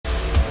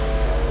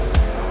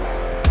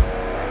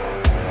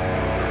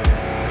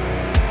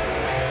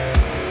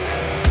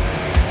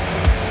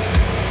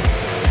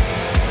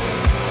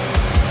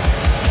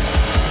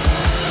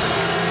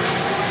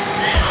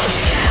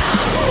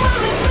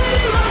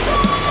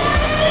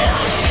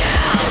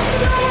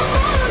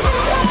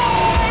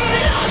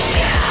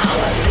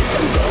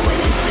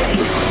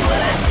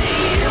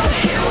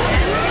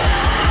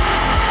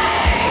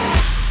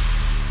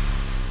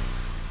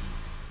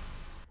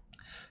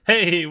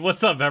Hey,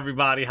 what's up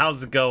everybody?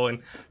 How's it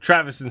going?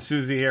 Travis and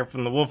Susie here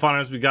from the Wolf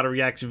Hunters. We got a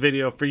reaction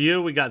video for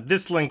you. We got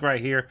this link right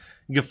here.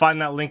 You can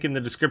find that link in the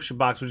description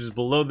box, which is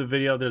below the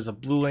video. There's a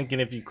blue link, and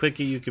if you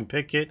click it, you can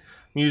pick it.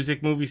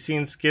 Music, movie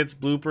scenes, skits,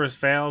 bloopers,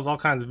 fails, all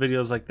kinds of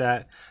videos like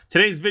that.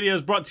 Today's video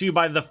is brought to you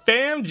by the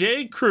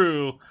FamJ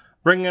crew,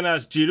 bringing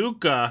us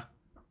JILUKA,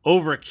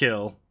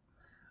 Overkill.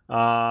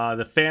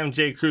 The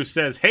FamJ crew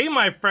says, "Hey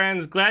my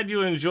friends, glad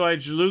you enjoyed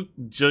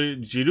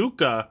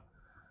JILUKA.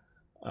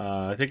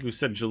 I think we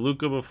said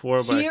JILUKA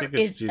before, but I think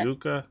it's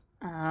JILUKA.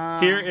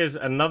 Here is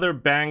another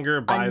banger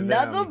by them.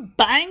 Another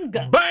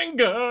banger.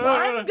 Banger!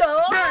 Banger!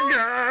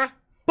 Banger!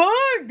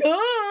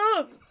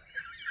 Banger!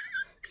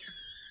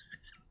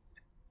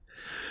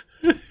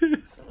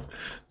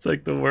 It's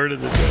like the word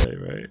of the day,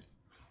 right?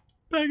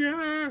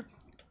 Banger!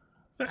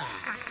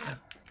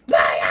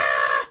 Banger!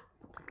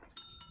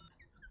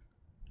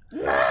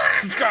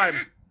 Subscribe!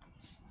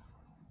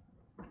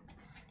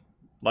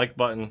 Like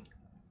button.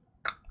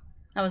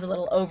 That was a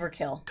little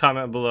overkill.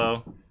 Comment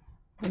below.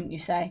 Wouldn't you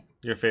say?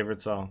 Your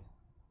favorite song.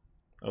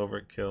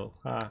 Overkill.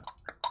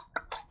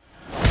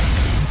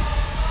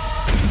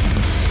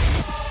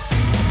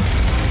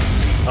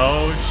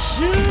 Oh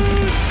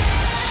shoot!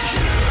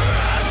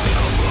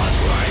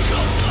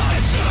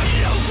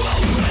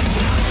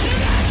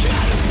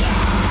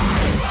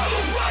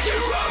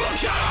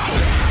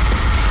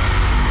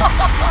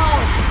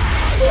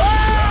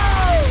 Whoa!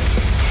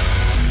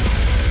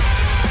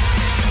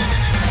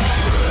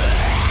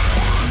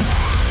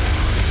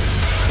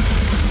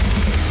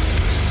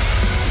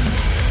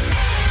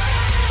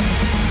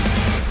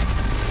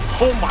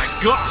 Oh my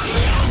gosh!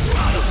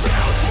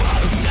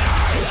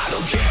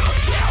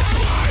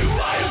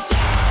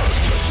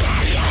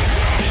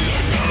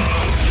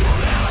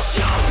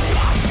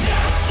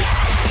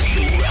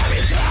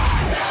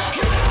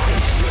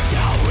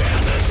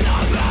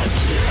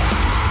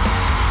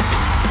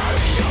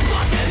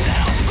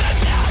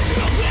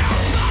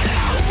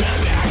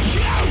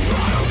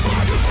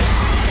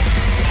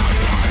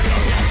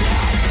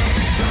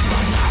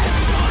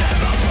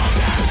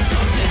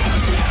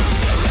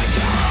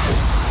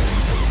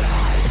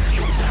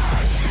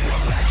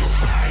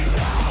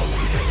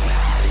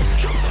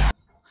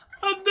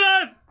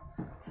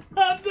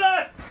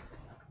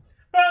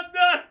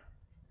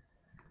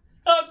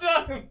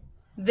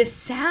 The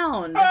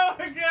sound. Oh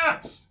my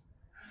gosh!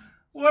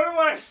 What am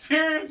I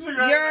experiencing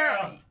right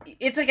now?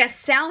 It's like a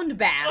sound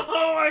bath.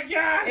 Oh my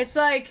god! It's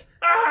like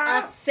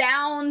a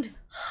sound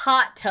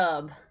hot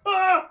tub.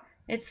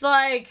 It's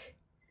like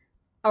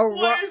a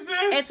what is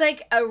this? It's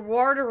like a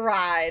water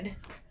ride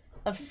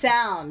of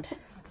sound.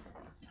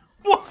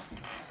 What?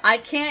 I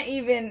can't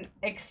even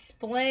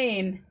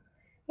explain,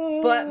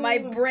 but my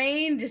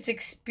brain just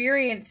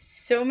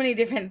experienced so many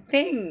different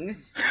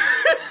things.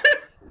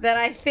 That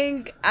I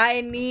think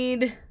you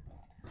need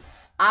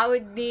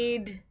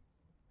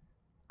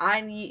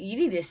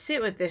to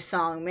sit with this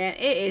song, man.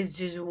 It is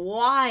just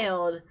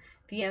wild.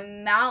 The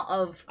amount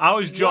of I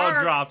was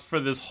jaw dropped for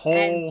this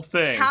whole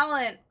thing.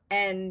 Talent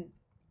and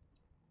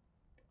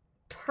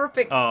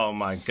perfect oh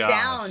my gosh.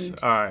 Sound.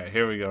 Alright,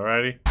 here we go.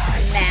 Ready?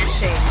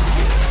 Mashing.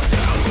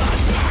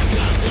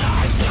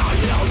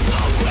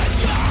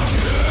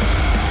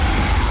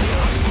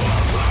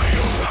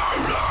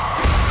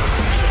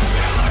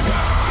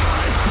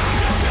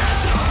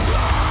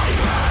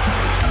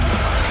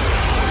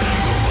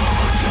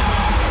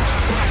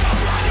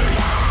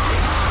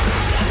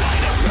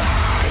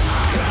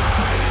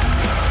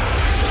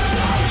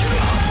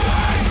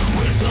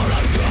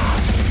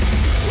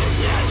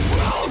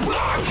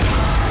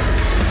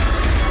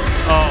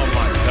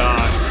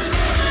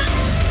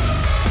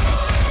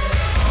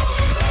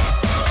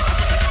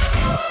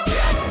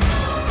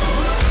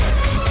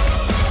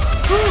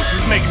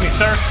 Making me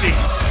thirsty.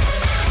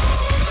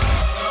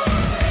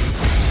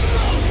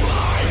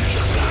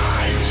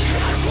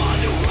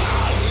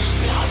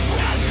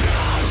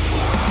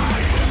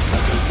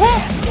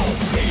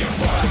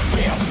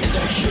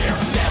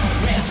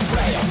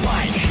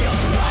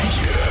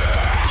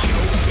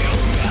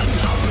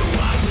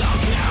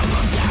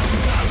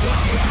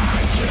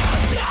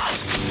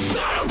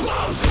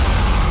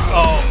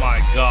 Oh my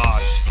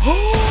gosh.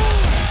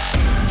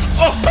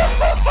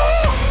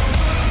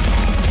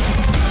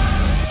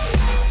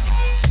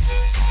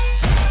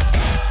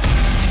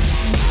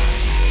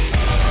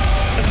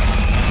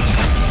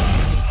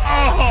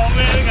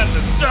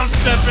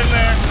 Dubstep in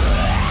there.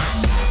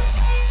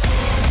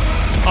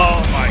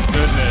 Oh my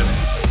goodness.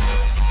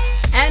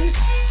 And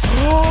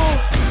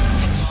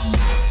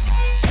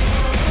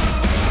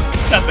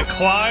got the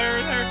choir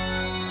in there.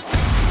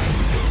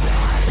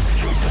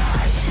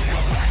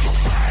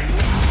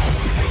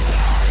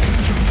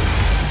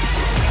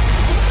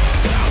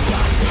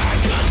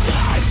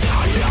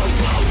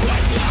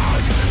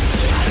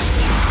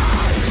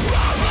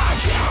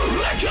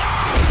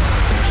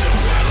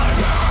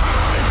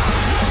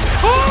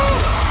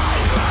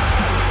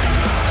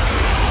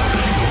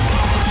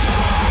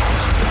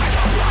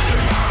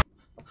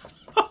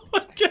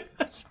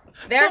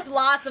 There's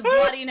lots of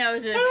bloody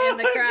noses in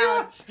the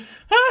crowd.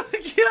 Oh my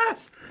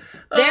gosh.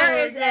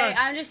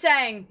 I'm just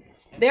saying,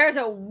 there's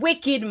a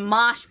wicked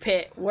mosh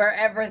pit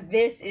wherever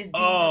this is being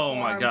Oh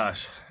performed. my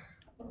gosh.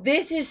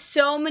 This is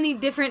so many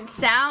different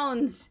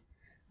sounds.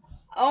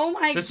 Oh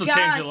my gosh. This will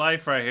change your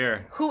life right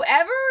here.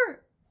 Whoever's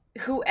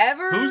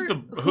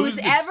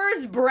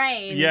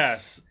brains.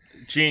 Yes.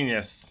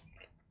 Genius.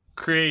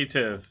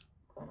 Creative.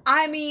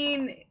 I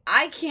mean,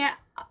 I can't.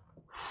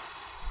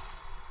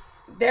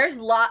 There's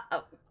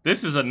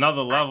This is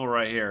another level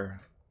right here.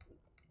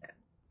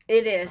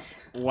 It is.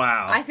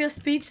 Wow. I feel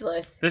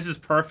speechless. This is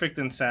perfect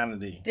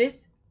insanity.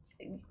 It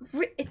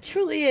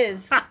truly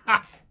is. Oh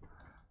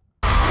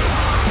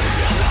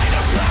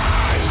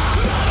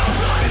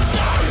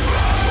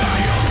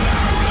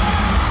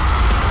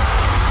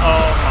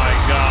my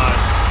god.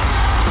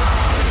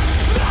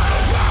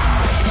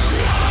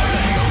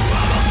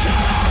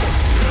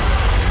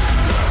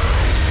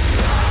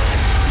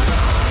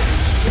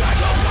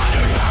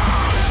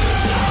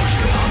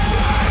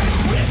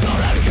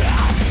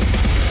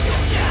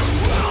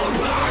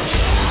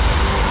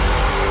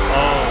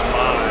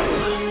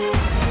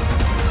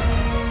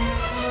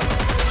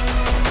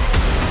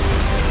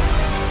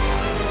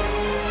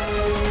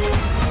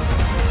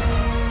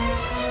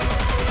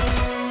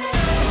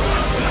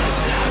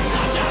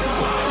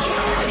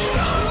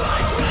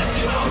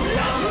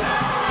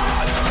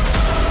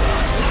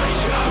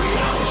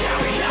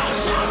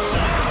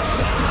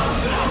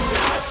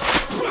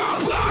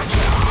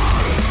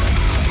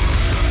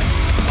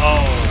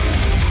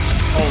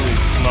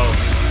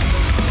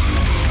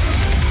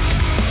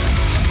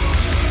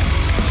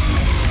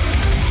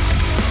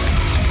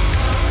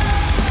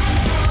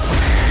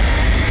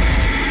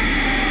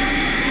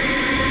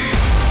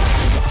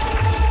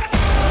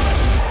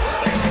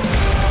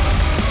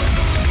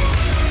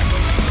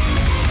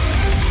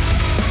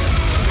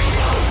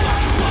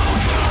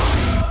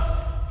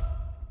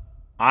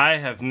 I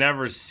have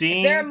never seen,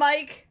 is there a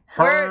mic?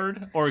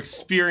 heard, or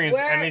experienced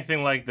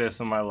anything like this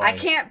in my life. I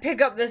can't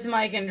pick up this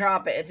mic and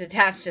drop it. It's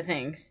attached to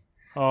things.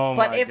 Oh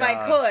my But if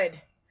I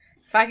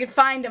could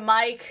find a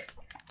mic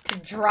to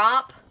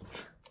drop.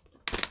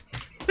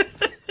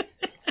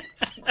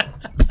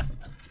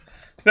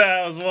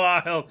 That was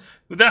wild.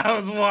 That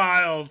was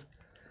wild.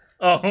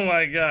 Oh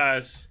my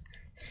gosh.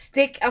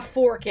 Stick a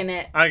fork in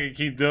it. I could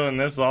keep doing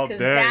this all day. Because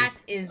that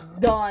is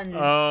done.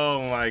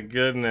 Oh my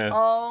goodness.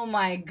 Oh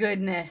my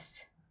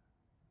goodness.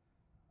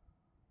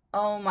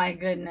 Oh my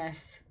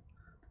goodness.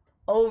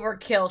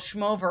 Overkill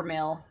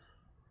schmovermill.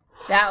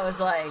 That was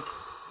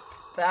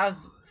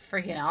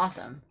freaking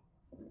awesome.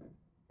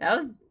 That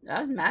was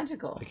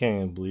magical. I can't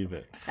even believe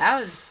it. That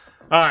was...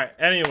 Alright,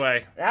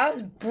 anyway. That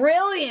was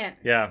brilliant.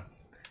 Yeah.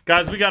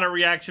 Guys, we got a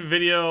reaction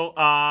video.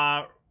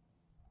 I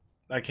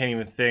can't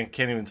even think.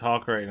 Can't even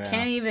talk right now.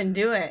 Can't even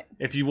do it.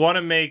 If you want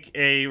to make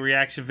a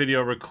reaction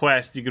video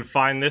request, you can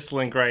find this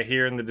link right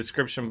here in the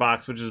description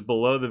box, which is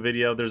below the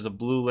video. There's a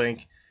blue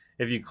link.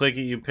 If you click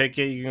it, you pick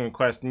it. You can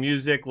request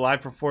music,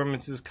 live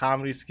performances,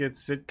 comedy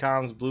skits,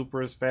 sitcoms,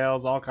 bloopers,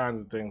 fails, all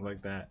kinds of things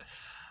like that.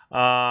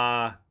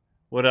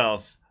 What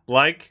else?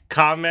 Like,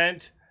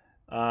 comment.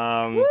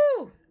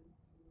 Woo!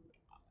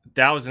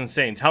 That was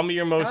insane. Tell me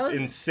your most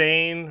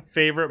insane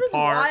favorite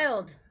part.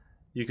 Wild.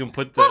 You can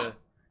put the...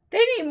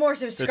 They need more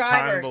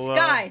subscribers.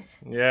 Guys.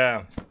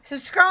 Yeah.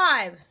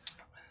 Subscribe.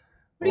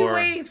 What are you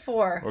waiting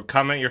for? Or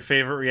comment your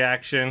favorite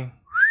reaction.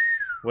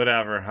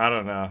 Whatever. I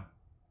don't know.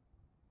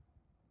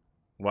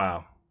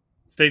 Wow.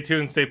 Stay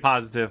tuned. Stay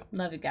positive.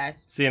 Love you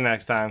guys. See you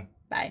next time.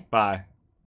 Bye. Bye.